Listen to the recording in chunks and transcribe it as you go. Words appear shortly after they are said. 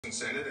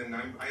Senate, and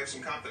I have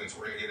some confidence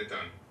we're going to get it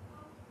done.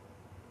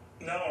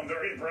 No, I'm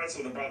very impressed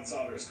with the Broad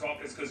Solidarist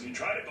Caucus because you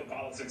try to put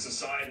politics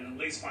aside and at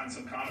least find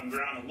some common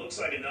ground. It looks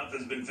like enough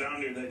has been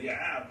found here that you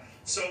have.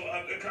 So,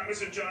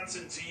 Congressman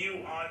Johnson, to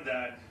you on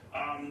that,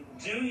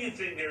 do you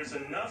think there's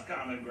enough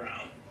common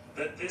ground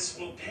that this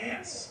will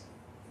pass?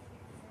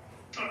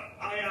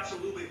 I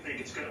absolutely think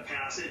it's going to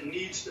pass. It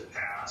needs to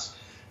pass.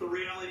 The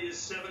reality is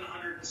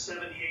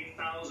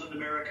 778,000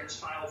 Americans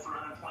filed for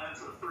unemployment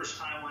for the first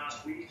time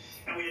last week,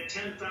 and we had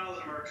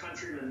 10,000 of our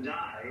countrymen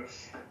die.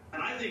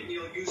 And I think,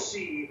 Neil, you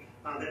see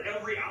that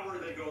every hour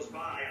that goes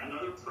by,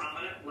 another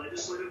prominent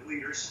legislative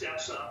leader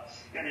steps up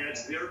and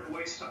adds their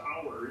voice to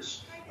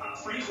ours.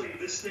 Frankly,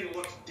 this thing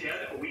looked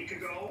dead a week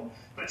ago,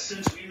 but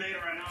since we made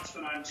our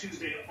announcement on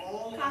Tuesday,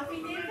 all of the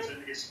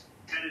momentum is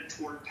headed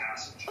toward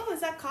passage. Oh,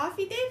 is that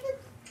coffee, David?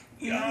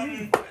 Yeah,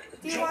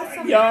 Do you want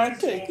some? Yeah, I'll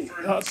take it.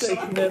 I'll take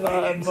a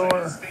minute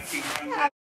more.